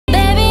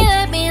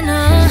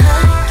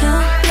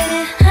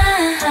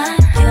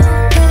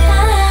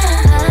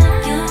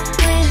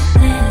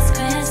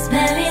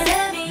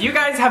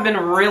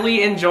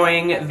really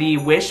enjoying the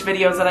Wish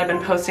videos that I've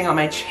been posting on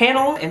my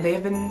channel, and they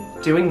have been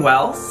doing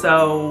well,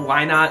 so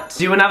why not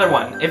do another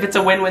one? If it's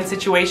a win-win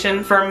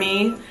situation for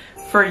me,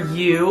 for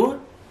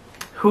you,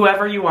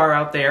 whoever you are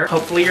out there,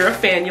 hopefully you're a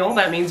fanuel,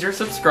 that means you're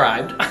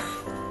subscribed.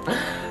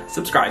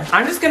 Subscribe.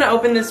 I'm just gonna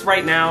open this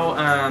right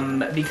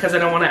now because I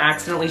don't want to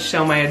accidentally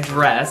show my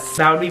address.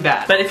 That would be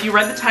bad. But if you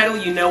read the title,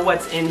 you know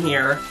what's in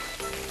here.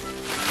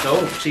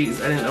 Oh,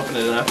 jeez, I didn't open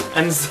it enough.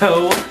 I'm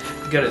so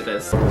good at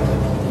this.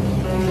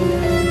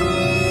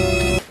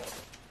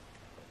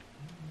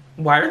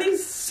 Why are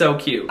these so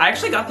cute? I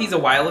actually got these a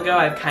while ago.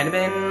 I've kind of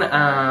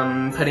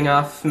been putting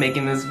off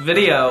making this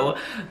video,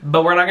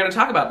 but we're not gonna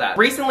talk about that.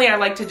 Recently, I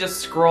like to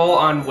just scroll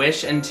on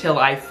Wish until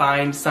I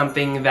find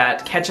something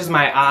that catches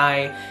my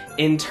eye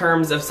in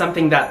terms of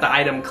something that the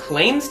item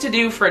claims to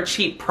do for a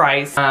cheap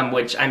price,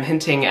 which I'm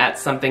hinting at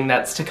something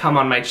that's to come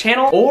on my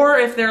channel, or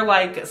if they're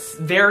like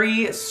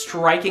very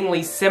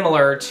strikingly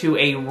similar to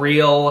a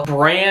real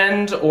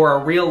brand or a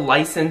real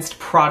licensed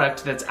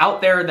product that's out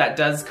there that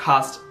does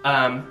cost,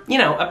 you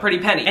know, a pretty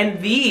penny.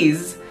 And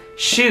these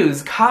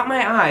shoes caught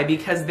my eye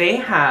because they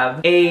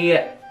have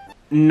a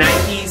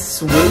Nike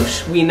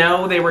swoosh. We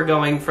know they were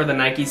going for the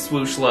Nike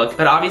swoosh look,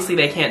 but obviously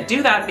they can't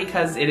do that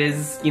because it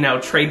is, you know,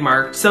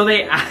 trademarked. So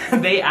they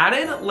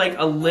added like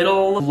a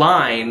little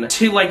line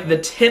to like the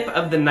tip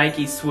of the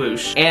Nike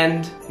swoosh,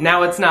 and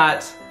now it's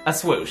not a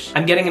swoosh.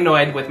 I'm getting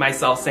annoyed with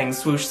myself saying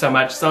swoosh so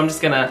much, so I'm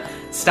just gonna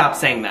stop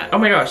saying that. Oh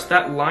my gosh,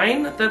 that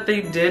line that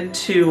they did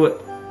to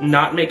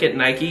not make it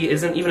Nike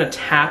isn't even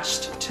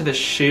attached to the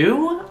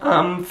shoe.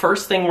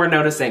 First thing we're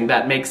noticing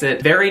that makes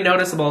it very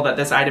noticeable that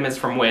this item is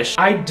from Wish.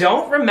 I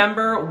don't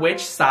remember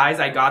which size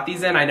I got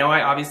these in. I know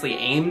I obviously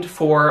aimed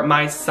for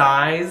my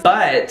size,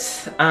 but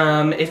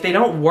if they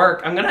don't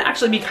work, I'm gonna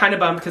actually be kind of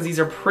bummed because these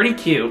are pretty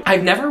cute.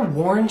 I've never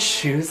worn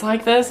shoes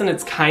like this, and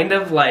it's kind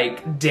of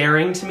like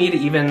daring to me to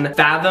even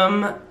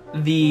fathom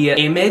the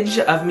image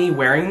of me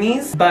wearing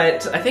these,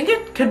 but I think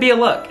it could be a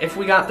look if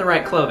we got the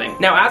right clothing.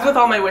 Now, as with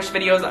all my Wish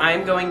videos,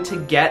 I'm going to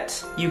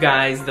get you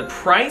guys the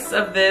price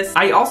of this.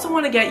 I also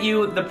want to get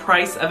you the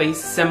price of a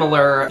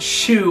similar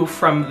shoe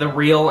from the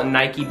real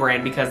Nike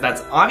brand because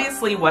that's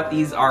obviously what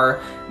these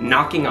are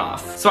knocking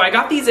off. So I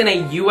got these in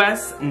a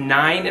US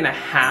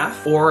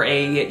 9.5 or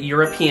a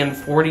European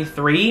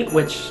 43,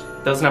 which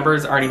those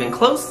numbers aren't even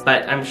close,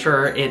 but I'm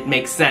sure it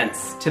makes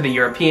sense to the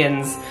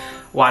Europeans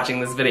watching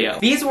this video.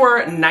 These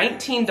were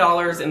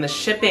 $19 and the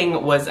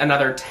shipping was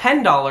another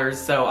 $10,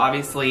 so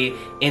obviously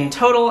in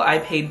total I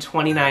paid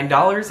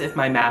 $29 if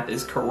my math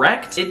is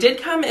correct. It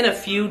did come in a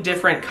few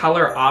different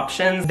color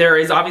options. There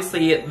is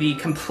obviously the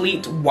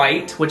complete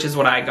white, which is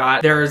what I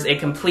got. There's a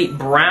complete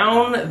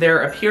brown.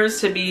 There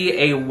appears to be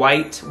a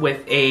white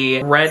with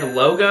a red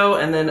logo,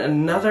 and then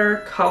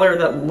another color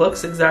that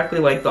looks exactly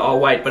like the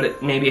all white, but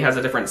it maybe has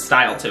a different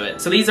style to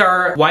it. So these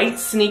are white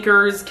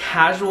sneakers,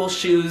 casual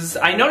shoes.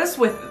 I noticed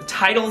with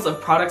titles of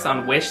products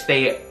on Wish,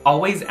 they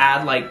always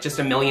add like just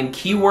a million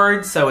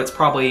keywords, so it's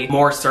probably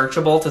more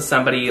searchable to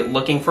somebody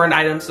looking for an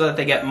item so that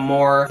they get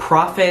more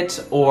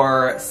profit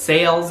or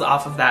sales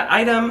off of that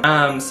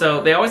item.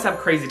 So they always have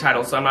crazy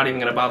titles, so I'm not even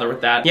gonna bother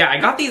with that. Yeah, I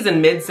got these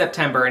in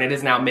mid-September and it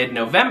is now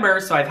mid-November,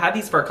 so I've had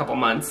these for a couple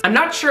months. I'm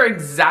not sure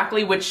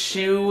exactly which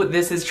shoe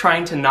this is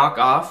trying to knock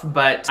off,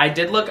 but I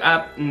did look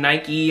up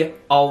Nike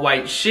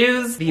all-white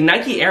shoes. The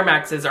Nike Air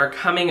Maxes are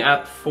coming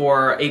up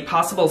for a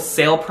possible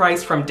sale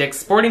price from Dick's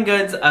Sporting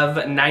Goods of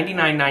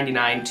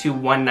 $99.99 to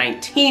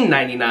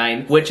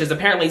 $119.99, which is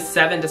apparently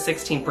 7 to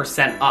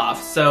 16%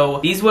 off. So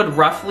these would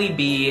roughly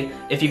be,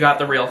 if you got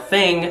the real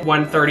thing,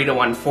 $130 to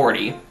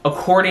 $140,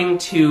 according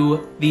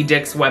to the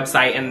Dick's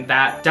website, and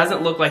that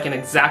doesn't look like an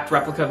exact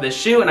replica of this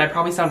shoe, and I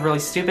probably sound really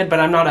stupid, but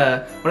I'm not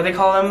a, what do they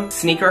call them?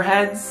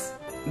 Sneakerheads?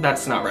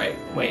 That's not right.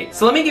 Wait.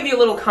 So let me give you a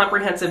little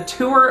comprehensive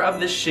tour of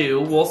the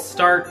shoe. We'll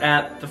start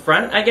at the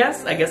front, I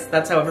guess. I guess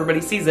that's how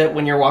everybody sees it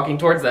when you're walking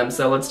towards them,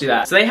 so let's do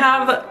that. So they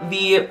have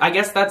the, I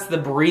guess that's the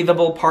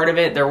breathable part of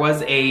it. There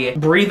was a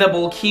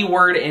breathable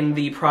keyword in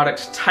the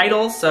product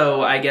title,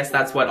 so I guess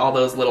that's what all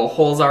those little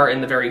holes are in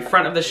the very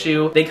front of the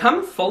shoe. They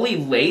come fully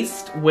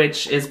laced,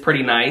 which is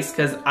pretty nice,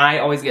 because I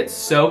always get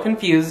so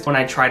confused when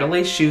I try to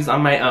lace shoes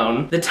on my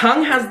own. The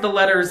tongue has the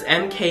letters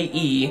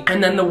MKE,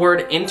 and then the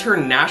word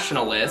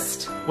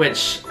internationalist,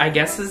 which I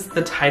guess is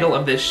the title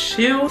of this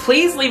shoe.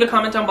 Please leave a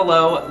comment down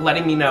below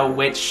letting me know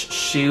which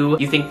shoe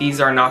you think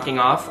these are knocking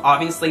off.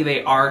 Obviously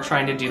they are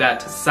trying to do that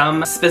to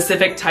some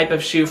specific type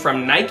of shoe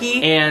from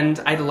Nike, and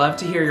I'd love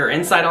to hear your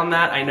insight on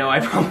that. I know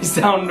I probably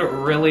sound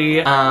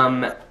really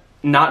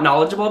not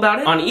knowledgeable about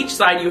it. On each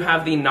side you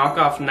have the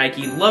knockoff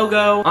Nike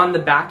logo. On the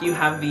back you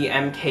have the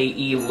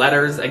MKE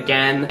letters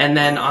again. And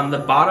then on the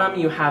bottom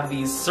you have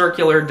these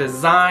circular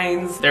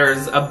designs.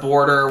 There's a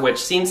border which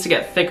seems to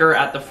get thicker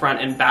at the front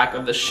and back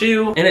of the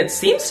shoe. And it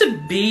seems to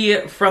be,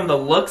 from the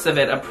looks of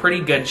it, a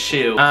pretty good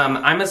shoe.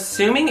 I'm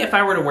assuming if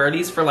I were to wear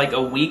these for like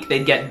a week,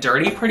 they'd get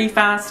dirty pretty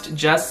fast,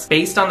 just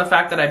based on the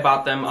fact that I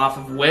bought them off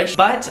of Wish.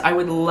 But I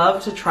would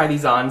love to try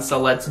these on, so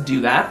let's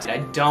do that. I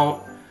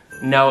don't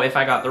know if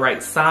I got the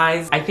right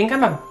size. I think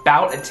I'm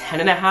about a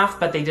 10.5,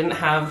 but they didn't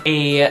have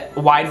a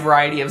wide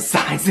variety of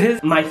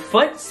sizes. My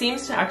foot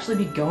seems to actually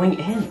be going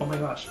in. Oh my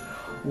gosh.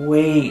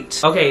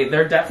 Wait. Okay,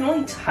 they're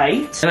definitely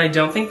tight, and I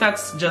don't think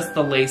that's just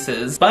the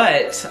laces,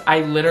 but I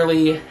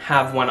literally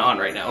have one on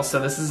right now, so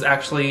this is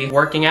actually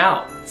working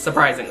out,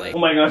 surprisingly. Oh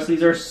my gosh,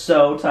 these are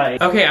so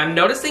tight. Okay, I'm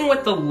noticing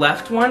with the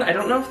left one, I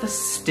don't know if the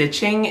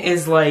stitching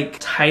is like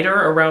tighter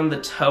around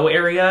the toe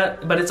area,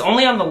 but it's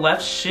only on the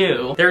left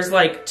shoe. There's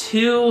like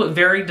two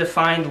very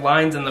defined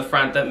lines in the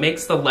front that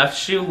makes the left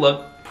shoe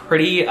look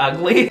pretty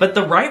ugly, but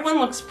the right one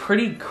looks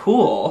pretty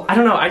cool. I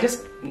don't know, I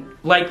just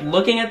like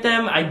looking at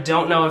them. I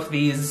don't know if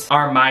these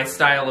are my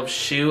style of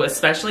shoe,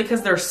 especially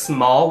because they're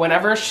small.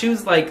 Whenever a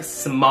shoe's like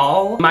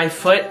small, my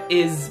foot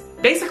is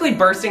basically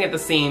bursting at the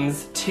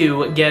seams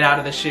to get out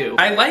of the shoe.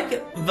 I like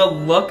the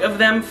look of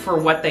them for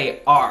what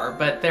they are,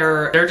 but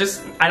they're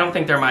just, I don't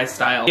think they're my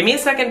style. Give me a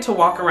second to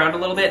walk around a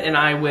little bit and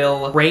I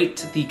will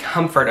rate the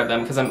comfort of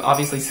them because I'm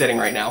obviously sitting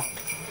right now.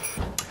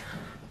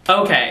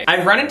 Okay,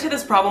 I've run into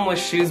this problem with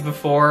shoes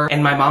before,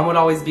 and my mom would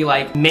always be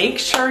like, make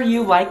sure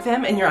you like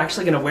them and you're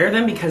actually gonna wear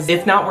them, because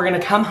if not, we're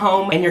gonna come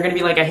home and you're gonna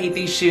be like, I hate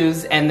these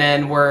shoes, and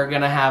then we're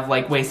gonna have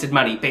like wasted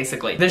money,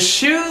 basically. The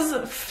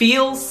shoes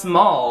feel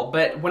small,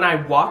 but when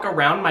I walk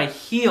around, my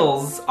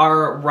heels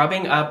are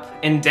rubbing up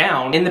and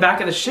down in the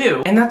back of the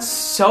shoe. And that's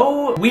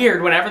so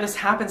weird whenever this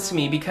happens to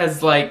me,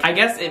 because like, I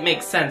guess it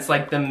makes sense.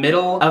 Like the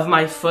middle of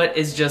my foot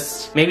is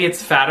just, maybe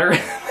it's fatter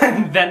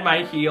than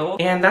my heel.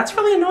 And that's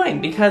really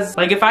annoying, because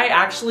like if I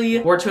actually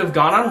were to have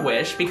gone on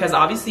Wish, because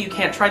obviously you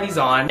can't try these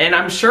on, and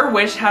I'm sure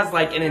Wish has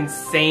like an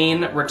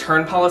insane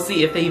return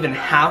policy if they even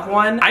have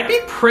one, I'd be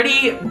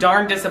pretty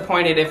darn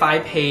disappointed if I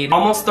paid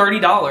almost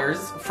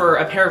 $30 for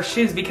a pair of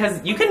shoes,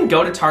 because you can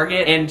go to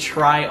Target and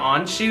try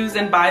on shoes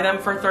and buy them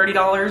for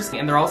 $30,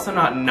 and they're also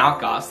not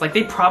knockoffs. Like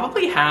they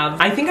probably have,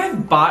 I think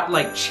I've bought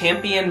like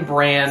Champion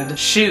brand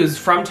shoes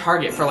from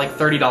Target for like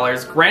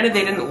 $30. Granted,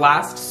 they didn't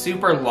last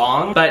super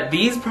long, but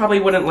these probably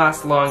wouldn't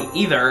last long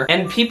either,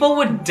 and people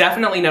would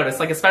definitely notice,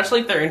 like especially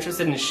if they're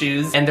interested in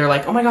shoes and they're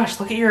like, oh my gosh,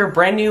 look at your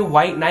brand new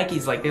white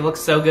Nikes, like they look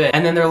so good,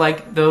 and then they're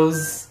like,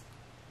 those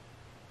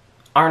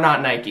are not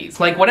Nikes.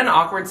 Like what an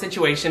awkward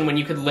situation when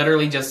you could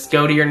literally just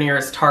go to your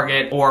nearest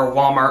Target or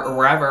Walmart or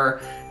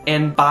wherever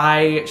and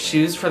buy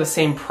shoes for the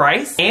same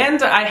price.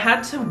 And I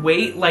had to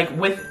wait, like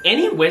with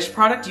any Wish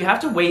product, you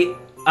have to wait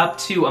up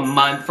to a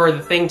month for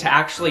the thing to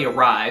actually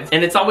arrive.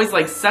 And it's always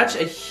like such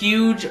a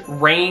huge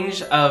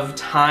range of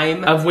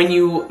time of when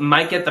you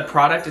might get the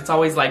product. It's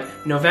always like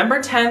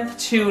November 10th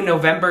to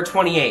November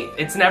 28th.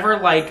 It's never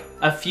like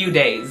a few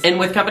days. And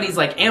with companies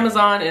like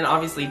Amazon and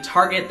obviously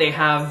Target, they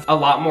have a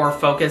lot more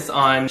focus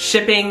on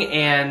shipping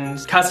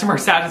and customer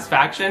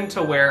satisfaction,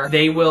 to where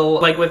they will,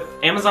 like with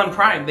Amazon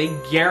Prime, they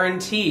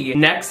guarantee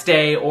next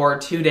day or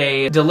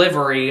 2-day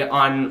delivery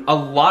on a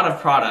lot of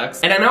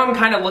products. And I know I'm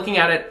kind of looking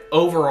at it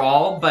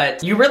overall,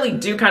 but you really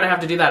do kind of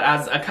have to do that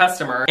as a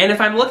customer. And if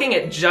I'm looking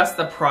at just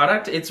the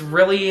product, it's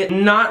really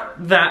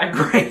not that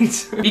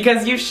great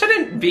because you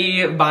shouldn't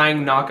be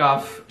buying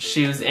knockoff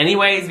shoes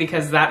anyways,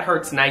 because that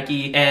hurts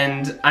Nike. And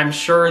I'm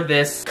sure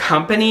this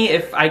company,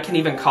 if I can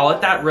even call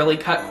it that, really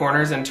cut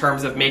corners in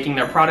terms of making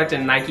their product.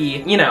 And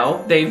Nike, you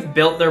know, they've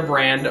built their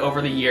brand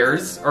over the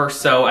years or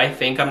so, I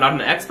think. I'm not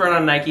an expert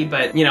on Nike,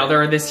 but you know,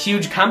 they're this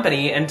huge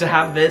company, and to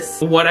have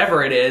this,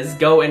 whatever it is,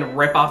 go and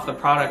rip off the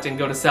product and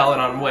go to sell it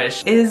on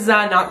Wish is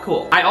not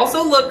cool. I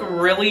also look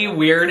really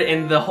weird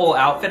in the whole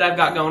outfit I've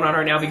got going on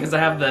right now, because I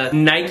have the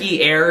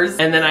Nike Airs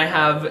and then I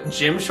have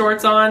gym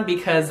shorts on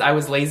because I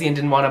was lazy and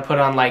didn't want to put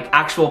on like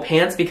actual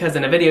pants, because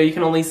in a video you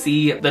can only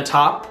see the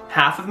top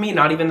half of me,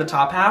 not even the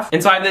top half.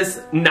 And so I have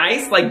this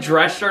nice like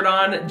dress shirt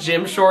on,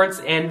 gym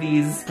shorts, and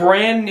these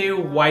brand new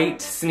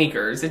white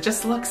sneakers. It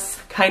just looks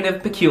kind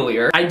of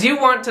peculiar. I do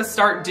want to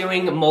start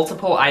doing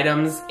multiple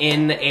items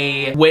in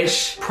a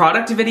Wish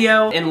product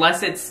video,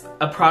 unless it's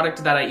a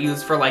product that I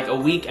use for like a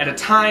week at a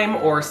time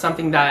or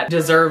something that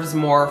deserves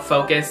more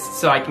focus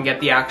so I can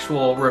get the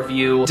actual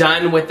review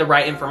done with the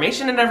right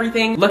information and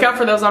everything. Look out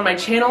for those on my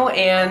channel,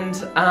 and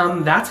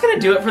that's gonna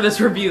do it for this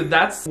review.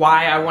 That's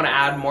why I want to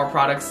add more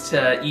products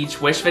to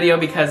each Wish video,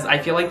 because I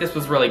feel like this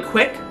was really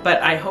quick,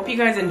 but I hope you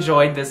guys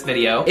enjoyed this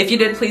video. If you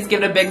did, please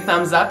give it a big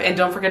thumbs up, and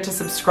don't forget to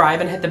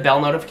subscribe and hit the bell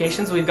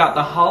notifications. We've got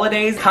the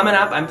holidays coming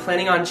up. I'm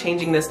planning on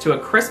changing this to a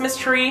Christmas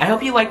tree. I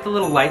hope you like the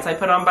little lights I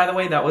put on, by the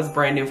way. That was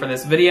brand new for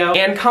this video.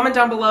 And comment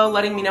down below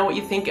letting me know what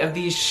you think of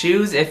these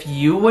shoes, if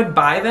you would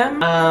buy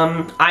them.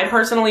 I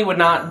personally would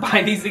not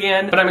buy these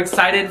again, but I'm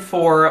excited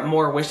for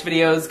more Wish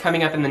videos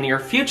coming up in the near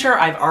future.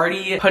 I've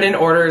already put in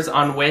orders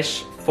on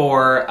Wish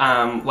for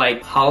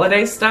like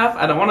holiday stuff.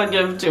 I don't want to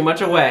give too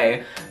much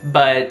away,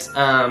 but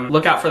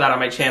look out for that on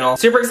my channel.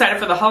 Super excited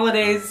for the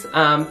holidays.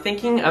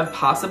 Thinking of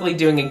possibly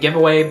doing a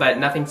giveaway, but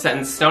nothing set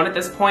in stone at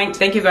this point.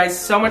 Thank you guys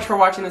so much for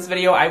watching this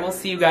video. I will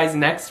see you guys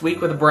next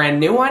week with a brand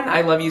new one.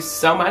 I love you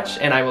so much,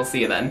 and I will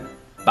see you then.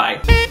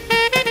 Bye.